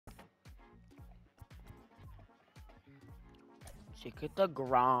Jacob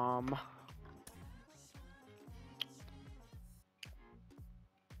DeGrom.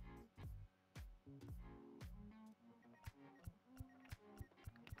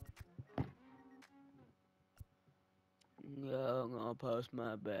 Yeah, I'm gonna post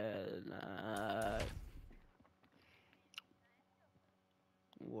my bed tonight.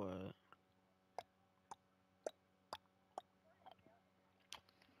 What?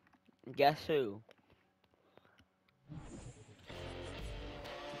 Guess who?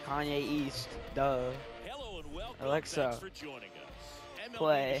 Kanye East. Duh. Hello and welcome. Alexa. Thanks for joining us. MLB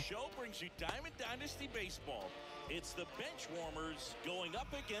Play. The Show brings you Diamond Dynasty Baseball. It's the bench warmers going up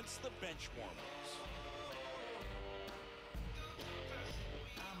against the bench warmers.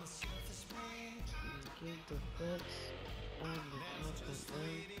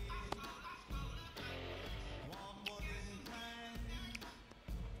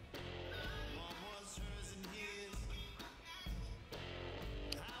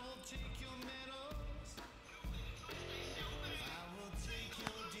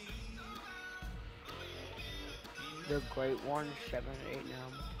 The Great One, 7-8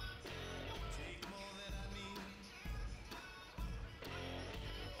 now.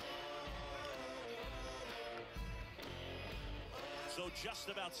 So just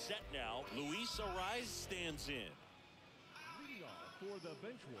about set now. Luis Arraez stands in. Leading off for the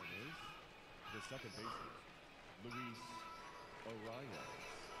bench warmers, the second baseman, Luis Arraez.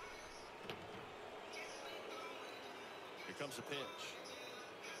 Here comes a pitch.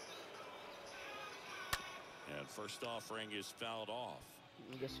 And first offering is fouled off.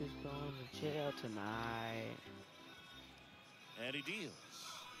 Guess who's going to jail tonight? And he deals.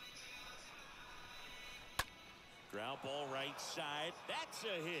 Ground ball right side. That's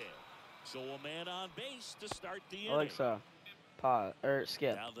a hit. So a man on base to start the inning. Alexa, pause or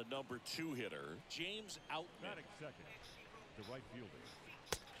skip. Now the number 2 hitter, James Outman. Batting second, the right fielder,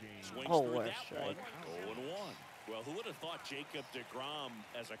 James. Swings Oh, through what a that strike. one. 0-1. Well, who would have thought Jacob DeGrom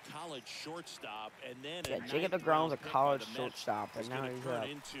as a college shortstop and then Yeah, a Jacob ninth DeGrom's round a pick by college the Mets shortstop, and is now gonna he's turn up.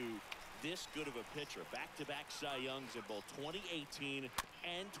 into this good of a pitcher. Back-to-back Cy Youngs in both 2018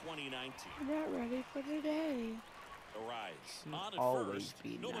 and 2019. We're not ready for today. Arise on at Always first,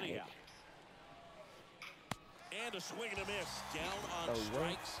 be nobody nice. out. And a swing and a miss. Down on Oh, what?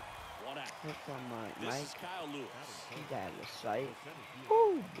 strikes. 1 out. That's on my This mic. is Kyle Lewis. He's out of the sight.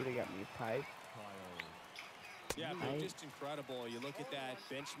 Woo! Really got me a pipe. Yeah, Right. just incredible. You look at that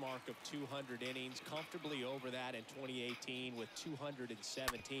benchmark of 200 innings, comfortably over that in 2018 with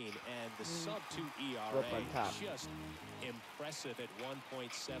 217, and the sub-2 ERA Flip on top. just impressive at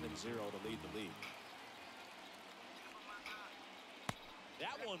 1.70 to lead the league.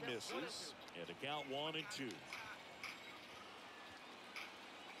 That one misses. And a count 1-2.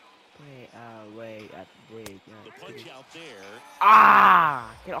 Way at the break. The punch out there.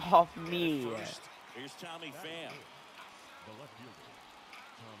 Ah! Get off me! First, here's Tommy Pham. The left fielder,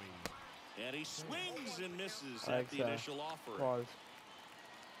 Tommy. And he swings and misses at Alexa, the initial offer. Pause.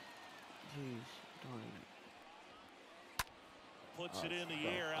 Jeez, darn Puts Oh, it in the go.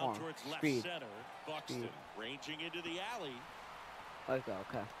 air Come out on. towards left Speed. center. Buxton Speed. ranging into the alley. it.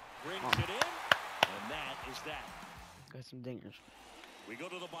 Okay. Brings Oh. it in. And that is that. Got some dingers. We go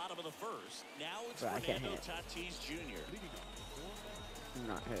to the bottom of the first. Now it's Right, I can't Fernando hit. Tatis Jr. I'm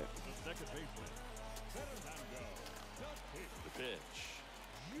not hit. The second baseman, Fernando Tatis The pitch.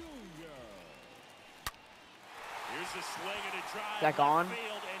 Jr. Here's a swing and a drive. Is that gone? left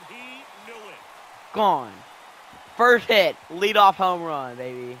field, and he knew it. Gone. First hit. Leadoff home run,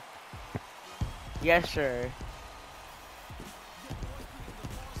 baby. Yes, sir.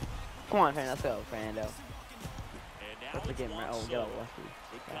 Come on, Fernando. Let's go, Fernando. And now Let's it's get him right. Oh, Juan we got a Soto. lefty.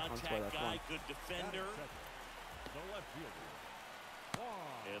 Good Yeah, Juan Soto, contact that's guy, one. good defender. The left fielder,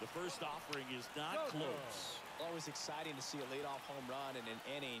 Juan. And the first offering is not close. Always exciting to see a leadoff home run in an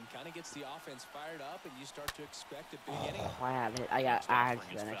inning. Kind of gets the offense fired up, and you start to expect a big inning. I have it. I Next had offering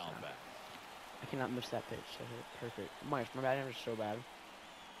to is that next fouled time. back. I cannot miss that pitch. I hit it perfect. My batting average is so bad.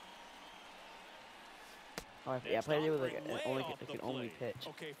 Oh, yeah, I played it with like offering way only off it the could only plate. pitch.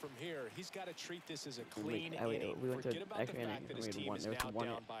 Okay, from here, he's got to treat this as a We clean inning. we went to Forget about the extra inning. fact that We his had team one. is There was now one.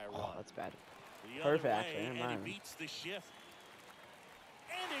 down by a Oh, run. that's bad. The Perfect, other actually, way, never and mind. he beats the shift.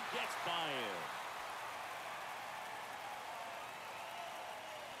 And it gets by him.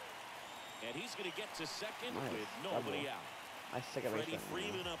 And he's going to get to second Nice. with nobody Double. out. I stick it right Freddie there.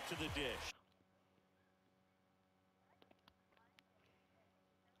 Freeman up to the dish.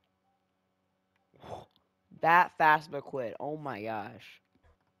 That fastball quit. Oh my gosh.